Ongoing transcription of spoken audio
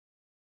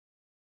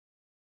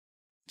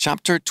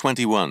Chapter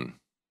 21.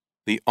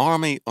 The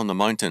Army on the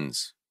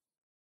Mountains.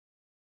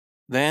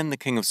 Then the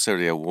king of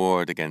Syria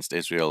warred against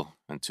Israel,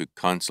 and took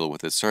counsel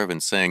with his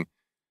servants, saying,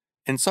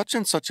 In such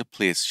and such a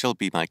place shall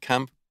be my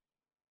camp.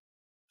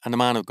 And the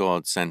man of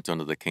God sent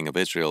unto the king of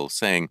Israel,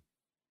 saying,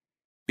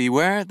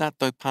 Beware that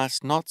thou pass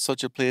not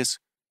such a place,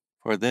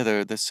 for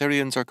thither the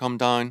Syrians are come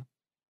down.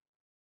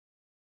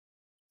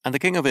 And the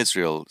king of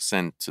Israel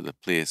sent to the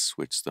place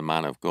which the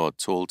man of God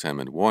told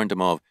him, and warned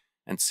him of,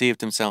 and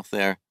saved himself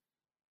there,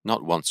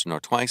 not once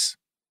nor twice.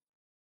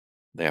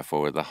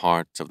 Therefore the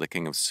heart of the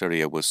king of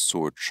Syria was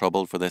sore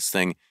troubled for this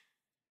thing,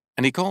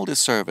 and he called his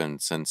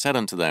servants, and said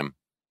unto them,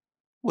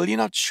 Will ye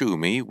not shew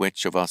me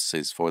which of us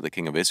is for the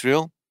king of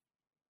Israel?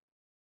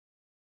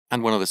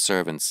 And one of his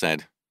servants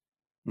said,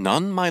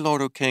 None, my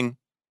lord, O king,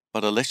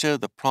 but Elisha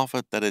the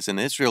prophet that is in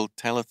Israel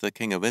telleth the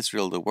king of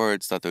Israel the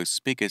words that thou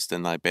speakest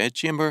in thy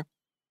bedchamber.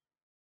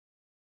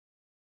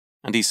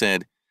 And he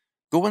said,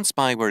 Go and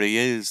spy where he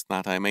is,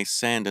 that I may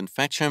send and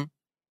fetch him.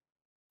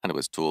 And it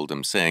was told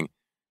him, saying,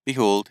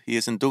 Behold, he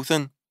is in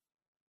Dothan.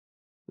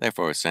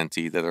 Therefore sent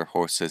he thither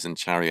horses and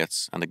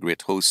chariots, and a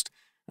great host,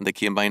 and they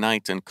came by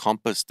night, and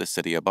compassed the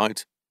city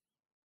about.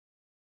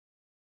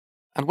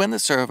 And when the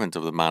servant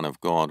of the man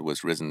of God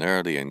was risen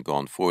early and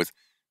gone forth,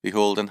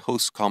 behold, an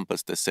host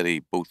compassed the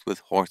city, both with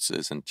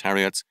horses and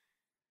chariots.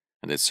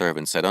 And his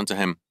servant said unto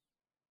him,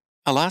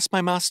 Alas,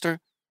 my master,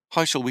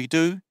 how shall we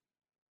do?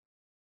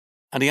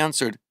 And he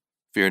answered,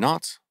 Fear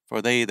not,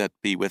 for they that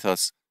be with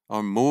us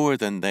are more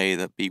than they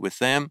that be with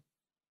them.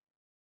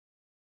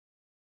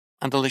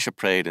 And Elisha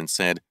prayed and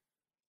said,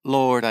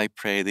 Lord, I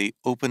pray thee,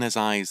 open his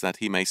eyes that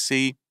he may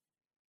see.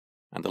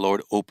 And the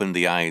Lord opened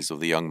the eyes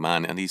of the young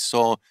man, and he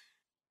saw,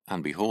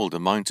 and behold, the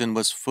mountain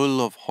was full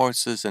of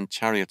horses and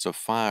chariots of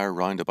fire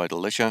round about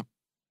Elisha.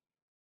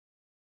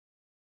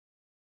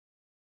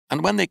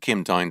 And when they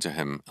came down to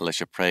him,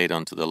 Elisha prayed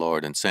unto the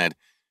Lord, and said,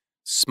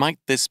 Smite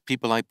this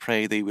people, I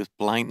pray thee, with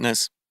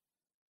blindness.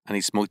 And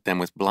he smote them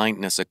with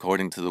blindness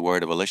according to the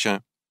word of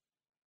Elisha.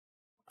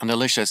 And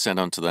Elisha said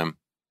unto them,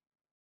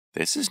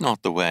 This is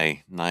not the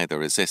way,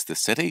 neither is this the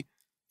city.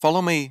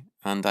 Follow me,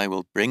 and I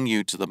will bring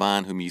you to the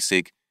man whom ye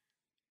seek.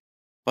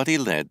 But he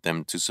led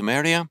them to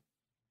Samaria.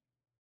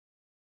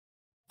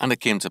 And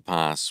it came to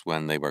pass,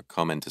 when they were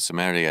come into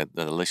Samaria,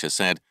 that Elisha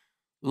said,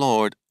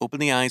 Lord, open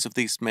the eyes of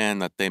these men,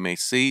 that they may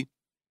see.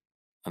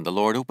 And the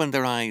Lord opened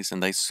their eyes,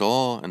 and they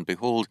saw, and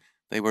behold,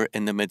 they were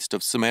in the midst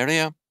of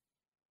Samaria.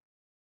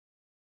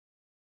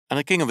 And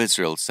the king of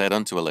Israel said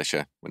unto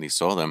Elisha, when he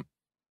saw them,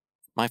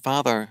 My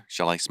father,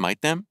 shall I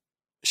smite them?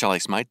 Shall I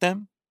smite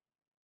them?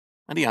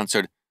 And he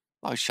answered,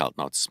 Thou shalt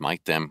not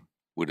smite them.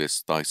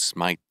 Wouldest thou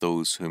smite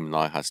those whom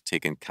thou hast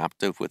taken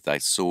captive with thy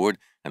sword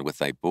and with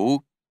thy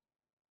bow?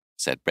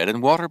 Set bread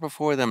and water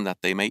before them,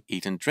 that they may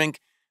eat and drink,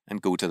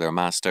 and go to their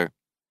master.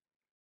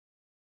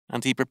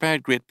 And he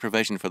prepared great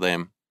provision for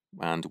them,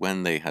 and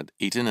when they had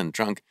eaten and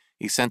drunk,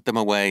 he sent them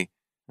away,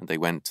 and they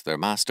went to their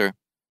master.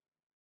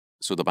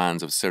 So the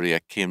bands of Syria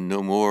came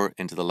no more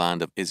into the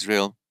land of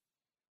Israel.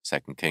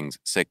 2 Kings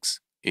 6,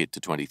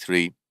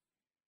 8-23.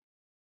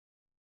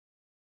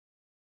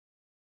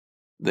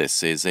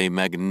 This is a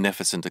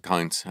magnificent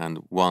account, and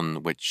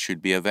one which should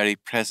be a very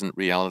present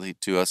reality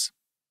to us.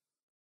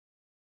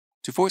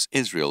 To force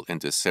Israel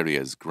into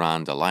Syria's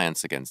grand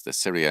alliance against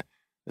Assyria,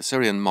 the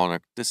Syrian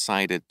monarch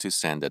decided to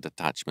send a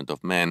detachment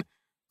of men,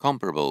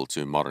 comparable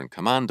to modern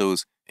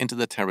commandos, into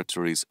the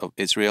territories of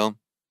Israel.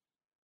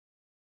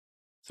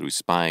 Through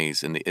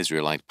spies in the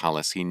Israelite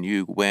palace, he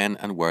knew when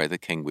and where the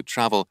king would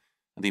travel,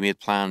 and he made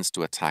plans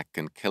to attack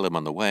and kill him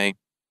on the way.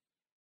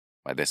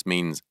 By this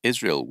means,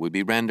 Israel would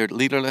be rendered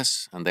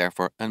leaderless and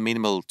therefore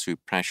amenable to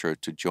pressure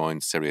to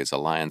join Syria's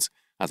alliance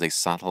as a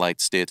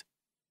satellite state.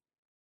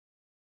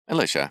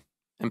 Elisha,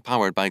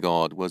 empowered by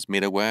God, was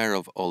made aware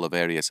of all the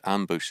various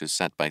ambushes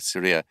set by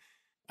Syria,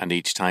 and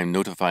each time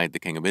notified the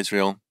king of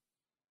Israel.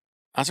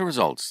 As a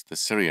result, the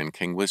Syrian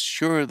king was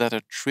sure that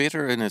a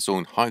traitor in his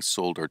own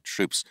household or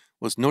troops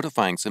was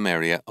notifying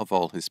Samaria of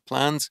all his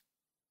plans.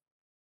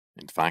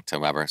 In fact,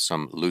 however,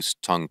 some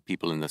loose-tongued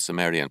people in the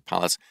Samarian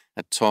palace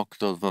had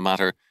talked of the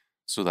matter,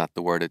 so that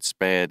the word had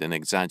spread in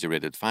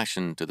exaggerated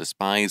fashion to the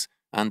spies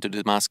and to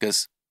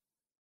Damascus.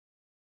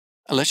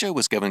 Elisha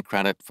was given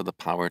credit for the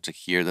power to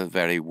hear the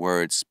very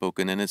words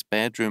spoken in his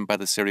bedroom by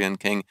the Syrian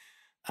king,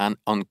 an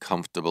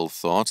uncomfortable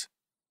thought.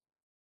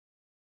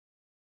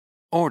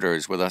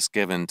 Orders were thus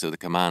given to the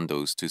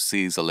commandos to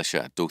seize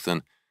Elisha at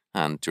Dothan,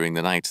 and during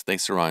the night they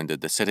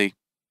surrounded the city.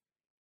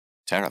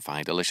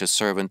 Terrified, Elisha's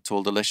servant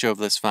told Elisha of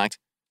this fact.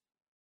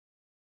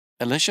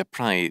 Elisha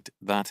prayed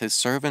that his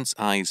servant's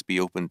eyes be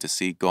opened to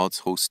see God's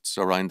hosts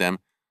around them,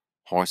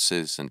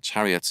 horses and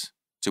chariots,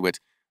 to wit,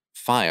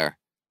 fire,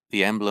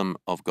 the emblem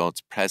of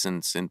God's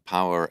presence in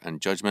power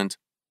and judgment.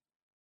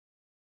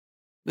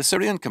 The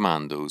Syrian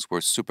commandos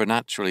were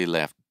supernaturally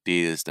left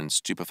dazed and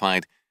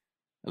stupefied.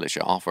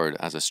 Elisha offered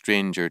as a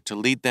stranger to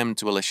lead them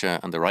to Elisha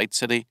and the right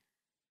city.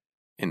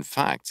 In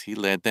fact, he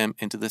led them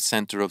into the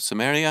center of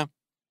Samaria.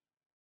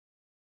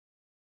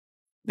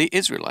 The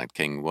Israelite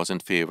king was in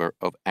favor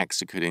of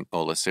executing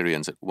all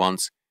Assyrians at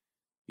once.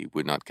 He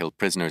would not kill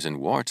prisoners in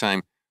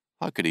wartime.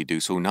 How could he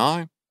do so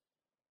now?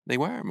 They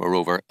were,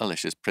 moreover,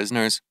 Elisha's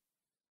prisoners.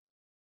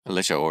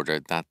 Elisha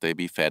ordered that they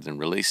be fed and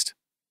released.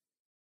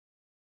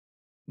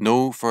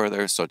 No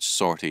further such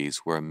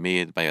sorties were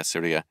made by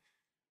Assyria.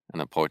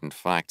 An important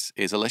fact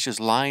is Elisha's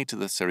lie to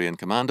the Syrian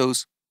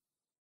commandos.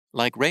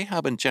 Like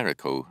Rahab in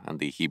Jericho and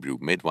the Hebrew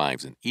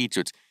midwives in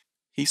Egypt,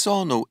 he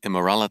saw no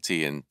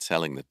immorality in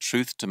telling the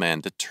truth to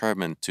men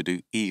determined to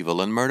do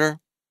evil and murder.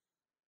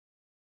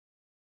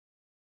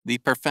 The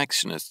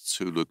perfectionists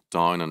who looked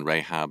down on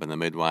Rahab and the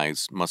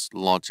midwives must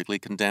logically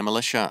condemn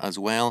Elisha as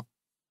well.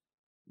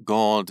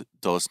 God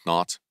does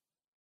not.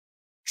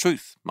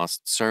 Truth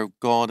must serve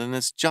God in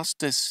His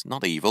justice,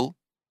 not evil.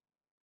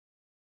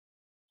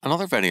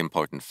 Another very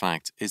important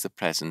fact is the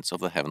presence of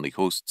the heavenly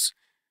hosts.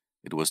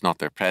 It was not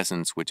their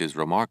presence which is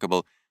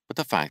remarkable, but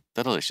the fact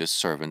that Elisha's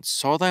servants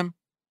saw them.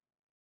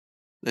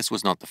 This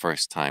was not the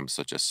first time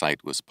such a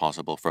sight was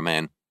possible for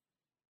men.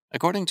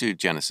 According to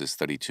Genesis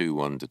 32,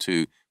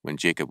 1-2, when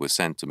Jacob was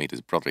sent to meet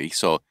his brother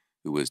Esau,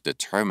 who was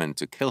determined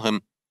to kill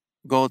him,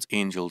 God's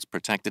angels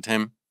protected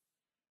him.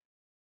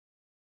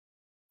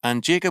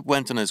 And Jacob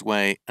went on his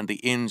way, and the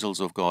angels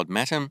of God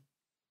met him.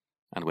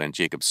 And when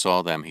Jacob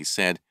saw them, he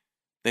said,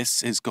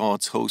 "This is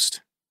God's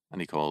host." And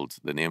he called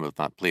the name of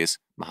that place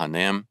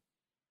Mahanaim.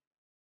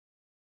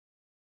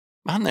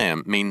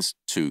 Mahanaim means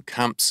two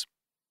camps.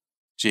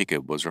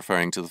 Jacob was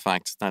referring to the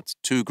fact that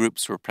two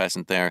groups were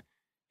present there,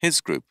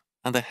 his group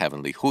and the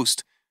heavenly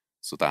host,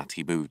 so that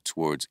he moved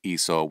towards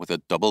Esau with a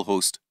double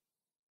host.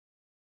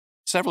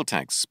 Several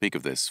texts speak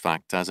of this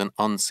fact as an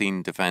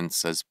unseen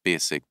defense as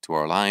basic to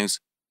our lives.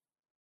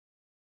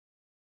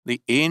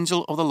 The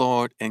angel of the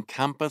Lord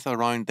encampeth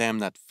around them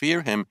that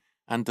fear him,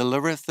 and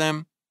delivereth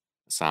them.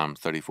 Psalm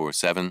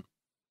 34:7.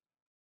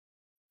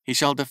 He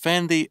shall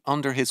defend thee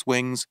under his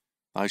wings,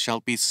 thou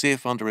shalt be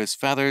safe under his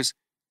feathers.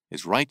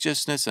 His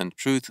righteousness and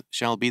truth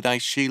shall be thy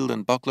shield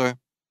and buckler.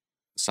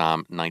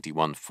 Psalm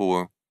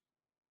 91:4.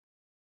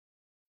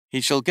 He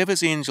shall give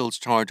his angels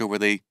charge over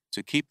thee,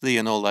 to keep thee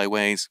in all thy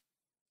ways.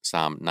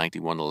 Psalm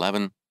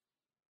 91:11.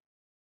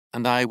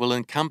 And I will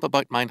encamp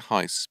about mine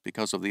house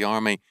because of the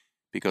army,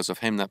 because of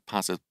him that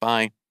passeth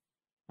by,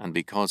 and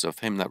because of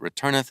him that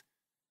returneth,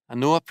 and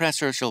no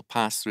oppressor shall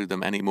pass through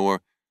them any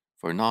more,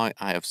 for now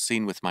I have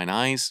seen with mine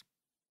eyes.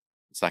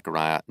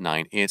 Zechariah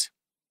 9:8.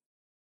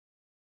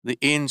 The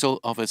angel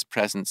of his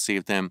presence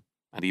saved them,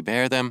 and he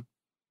bare them,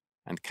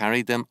 and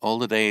carried them all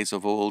the days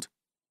of old.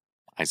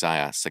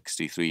 Isaiah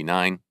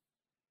 63:9.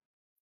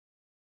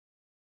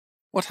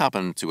 What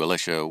happened to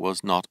Elisha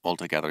was not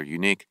altogether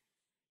unique.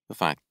 The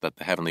fact that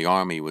the heavenly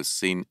army was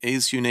seen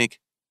is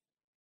unique.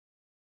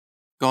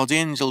 God's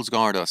angels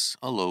guard us,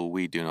 although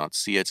we do not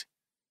see it.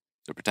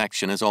 The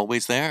protection is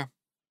always there,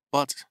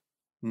 but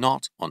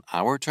not on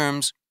our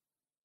terms.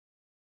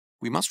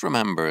 We must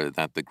remember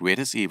that the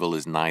greatest evil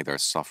is neither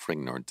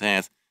suffering nor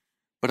death,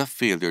 but a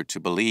failure to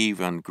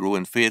believe and grow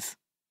in faith.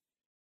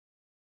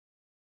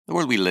 The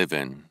world we live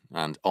in,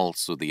 and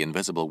also the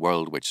invisible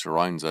world which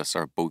surrounds us,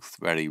 are both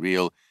very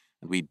real,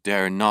 and we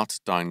dare not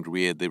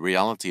downgrade the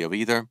reality of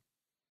either.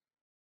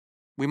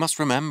 We must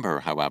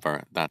remember,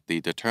 however, that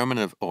the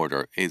determinative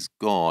order is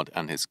God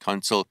and His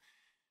counsel.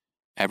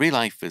 Every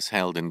life is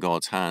held in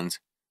God's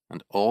hands,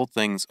 and all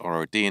things are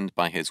ordained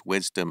by His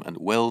wisdom and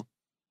will.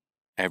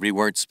 Every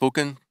word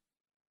spoken,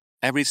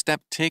 every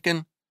step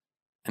taken,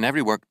 and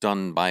every work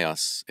done by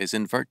us is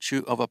in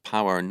virtue of a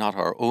power not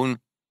our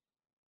own.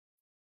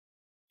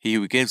 He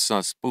who gives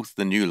us both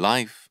the new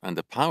life and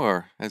the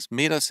power has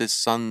made us His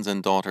sons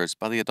and daughters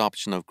by the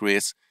adoption of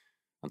grace,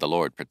 and the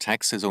Lord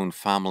protects His own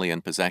family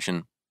and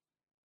possession.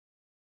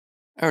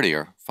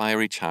 Earlier,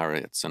 fiery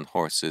chariots and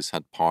horses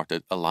had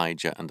parted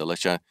Elijah and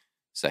Elisha,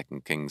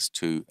 2 Kings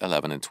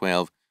 2:11 and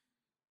 12,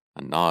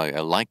 and now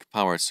a like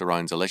power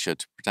surrounds Elisha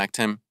to protect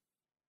him.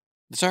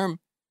 The term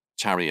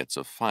chariots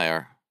of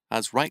fire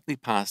has rightly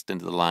passed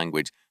into the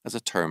language as a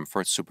term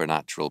for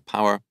supernatural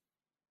power.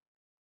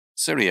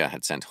 Syria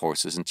had sent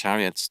horses and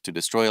chariots to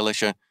destroy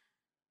Elisha.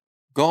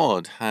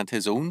 God had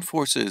His own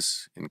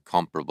forces in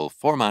comparable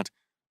format,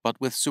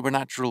 but with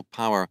supernatural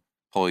power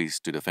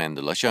poised to defend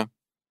Elisha.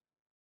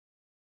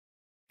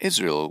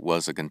 Israel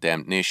was a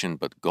condemned nation,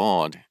 but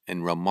God,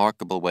 in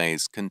remarkable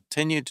ways,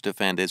 continued to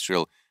defend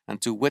Israel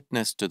and to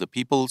witness to the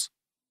peoples.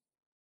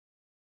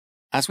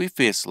 As we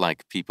face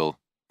like people,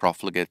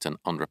 profligate and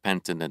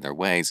unrepentant in their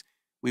ways,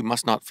 we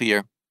must not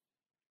fear.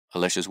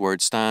 Elisha's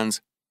word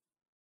stands,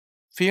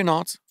 "Fear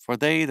not, for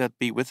they that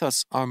be with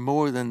us are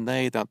more than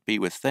they that be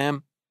with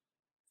them."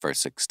 Verse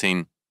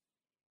 16.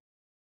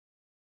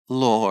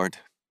 Lord,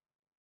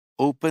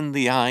 open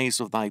the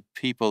eyes of thy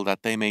people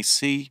that they may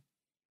see.